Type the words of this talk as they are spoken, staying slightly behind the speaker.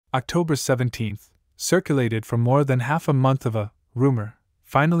October 17th, circulated for more than half a month of a rumor,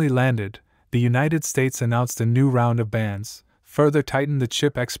 finally landed. The United States announced a new round of bans, further tightened the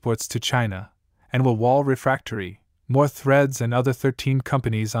chip exports to China, and will wall refractory, more threads and other 13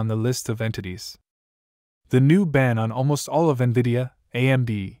 companies on the list of entities. The new ban on almost all of NVIDIA,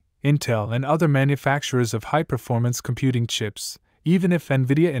 AMD, Intel and other manufacturers of high-performance computing chips, even if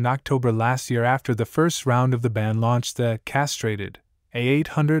NVIDIA in October last year after the first round of the ban launched the castrated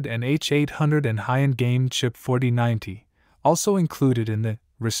A800 and H800 and high-end game chip 4090, also included in the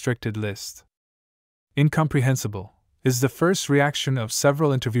restricted list. Incomprehensible is the first reaction of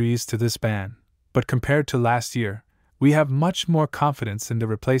several interviewees to this ban, but compared to last year, we have much more confidence in the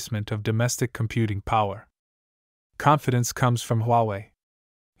replacement of domestic computing power. Confidence comes from Huawei.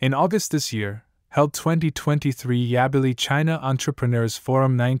 In August this year, held 2023 Yabili China Entrepreneurs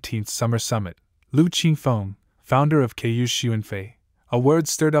Forum 19th Summer Summit, Lu Qingfeng, founder of KU Xuanfei, a word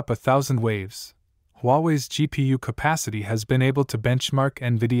stirred up 1,000 waves. Huawei's GPU capacity has been able to benchmark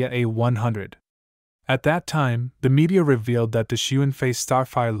NVIDIA A100. At that time, the media revealed that the Xuanfei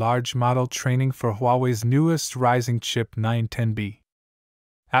Starfire large model training for Huawei's newest rising chip 910B.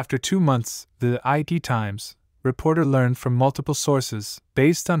 After 2 months, the IT Times reporter learned from multiple sources,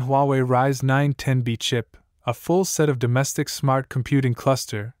 based on Huawei Rise 910B chip, a full set of domestic smart computing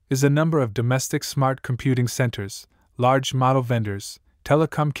cluster is a number of domestic smart computing centers, large model vendors,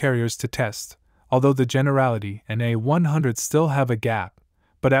 telecom carriers to test, although the Generality and A100 still have a gap,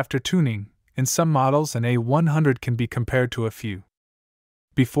 but after tuning, in some models an A100 can be compared to a few.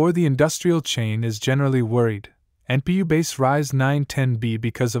 Before the industrial chain is generally worried, NPU-based Rise 910B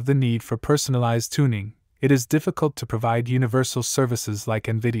because of the need for personalized tuning, it is difficult to provide universal services like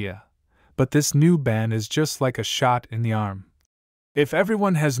NVIDIA. But this new ban is just like a shot in the arm. If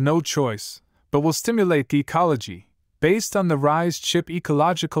everyone has no choice, but will stimulate the ecology, based on the Rise chip,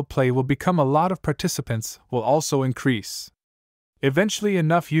 ecological play will become a lot of participants will also increase. Eventually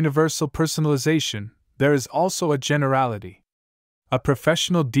enough universal personalization, there is also a generality. A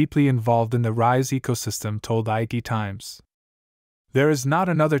professional deeply involved in the Rise ecosystem told IT Times. There is not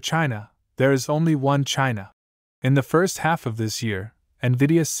another China. There is only one China. In the first half of this year,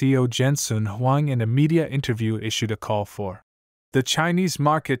 NVIDIA CEO Jensen Huang in a media interview issued a call for the Chinese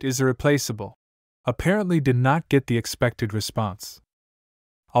market is irreplaceable. Apparently did not get the expected response.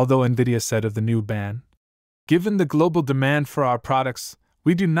 Although NVIDIA said of the new ban, given the global demand for our products,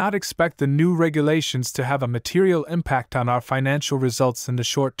 we do not expect the new regulations to have a material impact on our financial results in the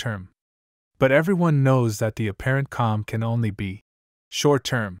short term. But everyone knows that the apparent calm can only be short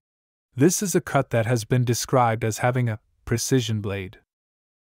term. This is a cut that has been described as having a precision blade.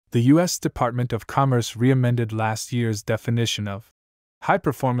 The U.S. Department of Commerce re-amended last year's definition of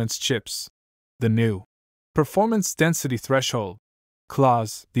high-performance chips. The new performance density threshold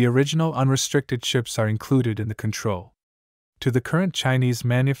clause, the original unrestricted chips are included in the control to the current Chinese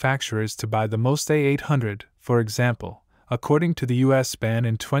manufacturers to buy the most A800, for example, according to the U.S. ban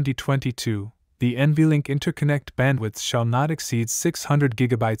in 2022. The NVLink interconnect bandwidth shall not exceed 600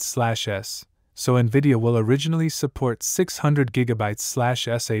 GB/s, so NVIDIA will originally support 600 GB/s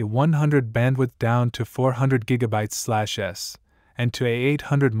A100 bandwidth down to 400 GB/s, and to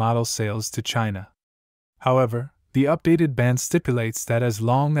A800 model sales to China. However, the updated ban stipulates that as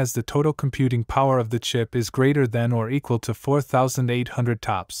long as the total computing power of the chip is greater than or equal to 4800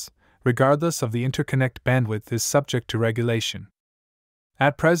 TOPS, regardless of the interconnect bandwidth is subject to regulation.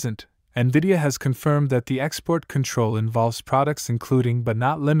 At present, NVIDIA has confirmed that the export control involves products including but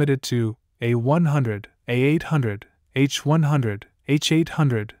not limited to A100, A800, H100,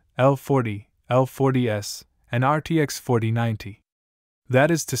 H800, L40, L40S, and RTX 4090. That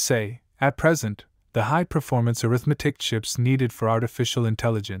is to say, at present, the high-performance arithmetic chips needed for artificial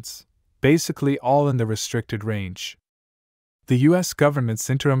intelligence, basically all in the restricted range. The U.S. government's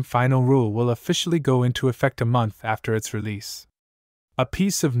interim final rule will officially go into effect a month after its release. A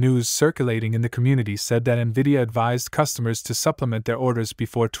piece of news circulating in the community said that NVIDIA advised customers to supplement their orders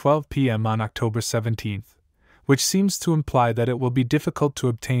before 12 p.m. on October 17th, which seems to imply that it will be difficult to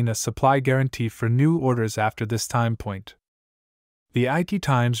obtain a supply guarantee for new orders after this time point. The IT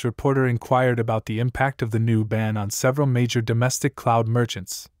Times reporter inquired about the impact of the new ban on several major domestic cloud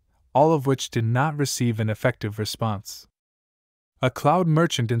merchants, all of which did not receive an effective response. A cloud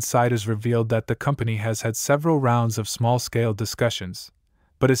merchant insiders revealed that the company has had several rounds of small-scale discussions,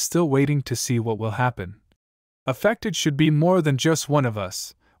 but is still waiting to see what will happen. Affected should be more than just one of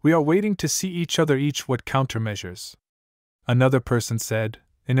us. We are waiting to see each other what countermeasures. Another person said,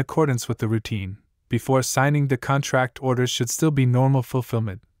 in accordance with the routine, before signing the contract orders should still be normal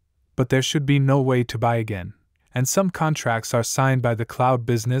fulfillment, but there should be no way to buy again. and some contracts are signed by the cloud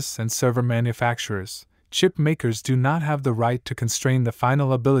business and server manufacturers. Chip makers do not have the right to constrain the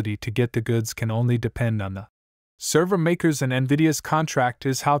final ability to get the goods, can only depend on the server makers, and NVIDIA's contract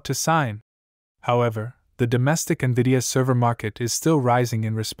is how to sign. However, the domestic NVIDIA server market is still rising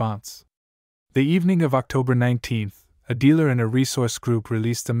in response. The evening of October 19th, a dealer in a resource group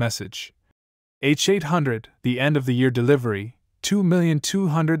released a message. H800, the end of the year delivery,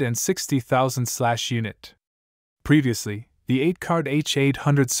 2,260,000/unit. Previously, the 8-card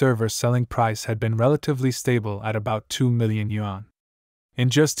H800 server selling price had been relatively stable at about 2 million yuan. In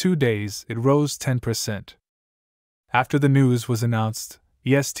just 2 days, it rose 10%. After the news was announced,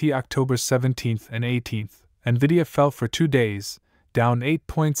 EST October 17th and 18th, NVIDIA fell for 2 days, down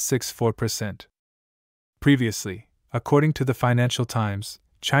 8.64%. Previously, according to the Financial Times,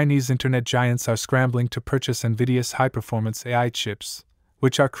 Chinese internet giants are scrambling to purchase NVIDIA's high-performance AI chips,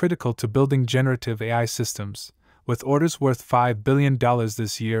 which are critical to building generative AI systems, with orders worth $5 billion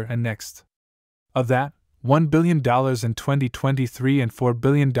this year and next. Of that, $1 billion in 2023 and $4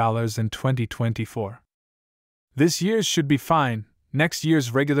 billion in 2024. This year's should be fine, next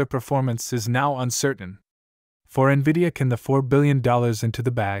year's regular performance is now uncertain. For NVIDIA, can the $4 billion into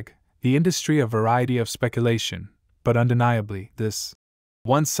the bag, the industry a variety of speculation, but undeniably, this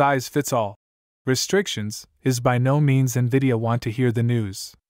one-size-fits-all restrictions is by no means NVIDIA want to hear the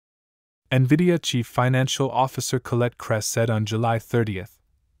news. NVIDIA Chief Financial Officer Colette Kress said on July 30th,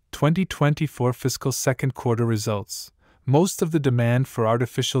 2024 fiscal second quarter results, most of the demand for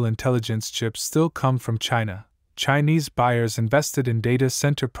artificial intelligence chips still come from China. Chinese buyers invested in data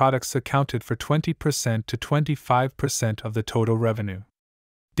center products accounted for 20% to 25% of the total revenue.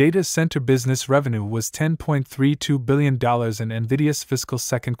 Data center business revenue was $10.32 billion in NVIDIA's fiscal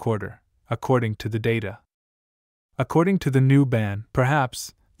second quarter, according to the data. According to the new ban,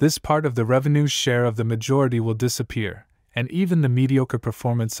 perhaps, this part of the revenue share of the majority will disappear, and even the mediocre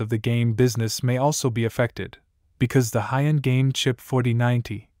performance of the game business may also be affected, because the high-end game chip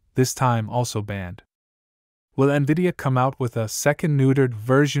 4090, this time also banned. Will NVIDIA come out with a second neutered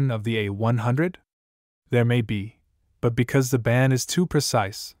version of the A100? There may be. But because the ban is too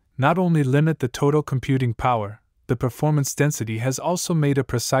precise, not only limit the total computing power, the performance density has also made a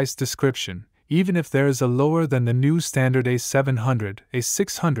precise description. Even if there is a lower than the new standard A700,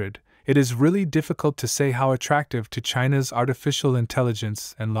 A600, it is really difficult to say how attractive to China's artificial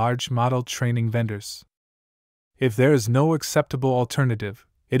intelligence and large model training vendors. If there is no acceptable alternative,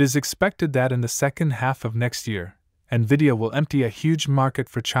 it is expected that in the second half of next year, NVIDIA will empty a huge market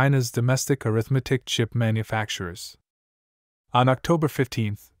for China's domestic arithmetic chip manufacturers. On October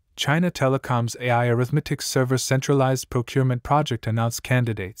 15th, China Telecom's AI arithmetic server centralized procurement project announced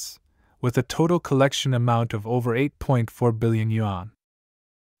candidates, with a total collection amount of over 8.4 billion yuan.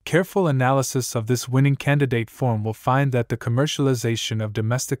 Careful analysis of this winning candidate form will find that the commercialization of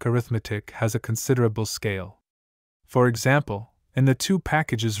domestic arithmetic has a considerable scale. For example, in the 2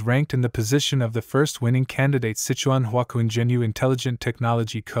 packages ranked in the position of the first winning candidate, Sichuan Huakuingenu Intelligent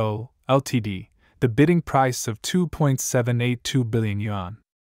Technology Co., Ltd., the bidding price of 2.782 billion yuan.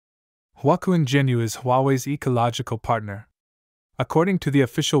 Huakuingenu is Huawei's ecological partner. According to the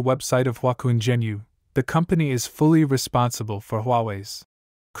official website of Huakuingenu, the company is fully responsible for Huawei's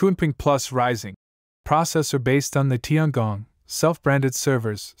Kunping Plus Rising processor based on the Tiangong, self-branded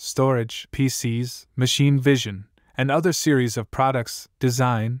servers, storage, PCs, machine vision, and other series of products,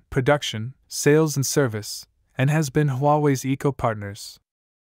 design, production, sales and service, and has been Huawei's eco-partners.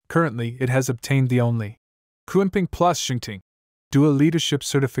 Currently, it has obtained the only Kunping Plus Xingting dual leadership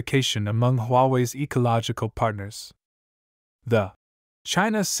certification among Huawei's ecological partners. The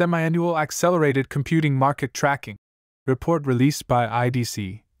China Semi-Annual Accelerated Computing Market Tracking report released by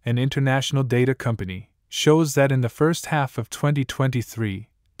IDC, an international data company, shows that in the first half of 2023,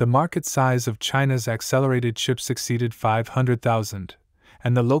 the market size of China's accelerated chips exceeded 500,000,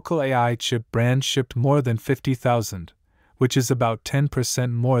 and the local AI chip brand shipped more than 50,000, which is about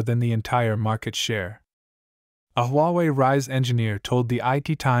 10% more than the entire market share. A Huawei Rise engineer told the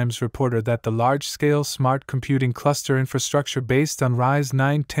IT Times reporter that the large-scale smart computing cluster infrastructure based on Rise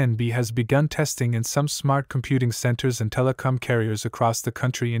 910B has begun testing in some smart computing centers and telecom carriers across the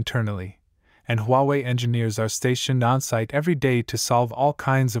country internally, and Huawei engineers are stationed on-site every day to solve all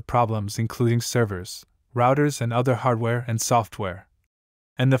kinds of problems including servers, routers and other hardware and software.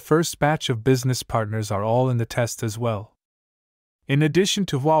 And the first batch of business partners are all in the test as well. In addition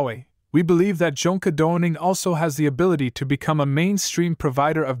to Huawei, we believe that Zhongke Dongning also has the ability to become a mainstream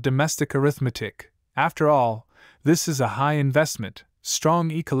provider of domestic arithmetic. After all, this is a high-investment,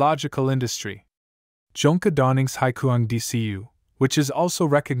 strong ecological industry. Zhongke Dongning's Haikuang DCU, which is also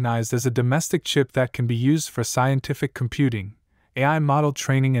recognized as a domestic chip that can be used for scientific computing, AI model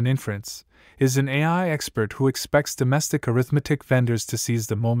training and inference, is an AI expert who expects domestic arithmetic vendors to seize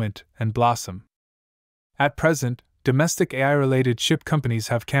the moment and blossom. At present, domestic AI-related chip companies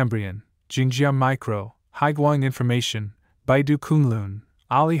have Cambrian, Jingjiang Micro, Haiguang Information, Baidu Kunlun,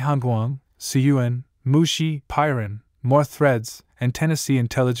 Ali Hangguang, Siyuan, Muxi, Pyron, More Threads, and Tennessee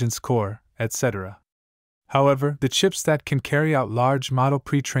Intelligence Core, etc. However, the chips that can carry out large model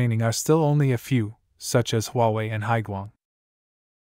pre-training are still only a few, such as Huawei and Haiguang.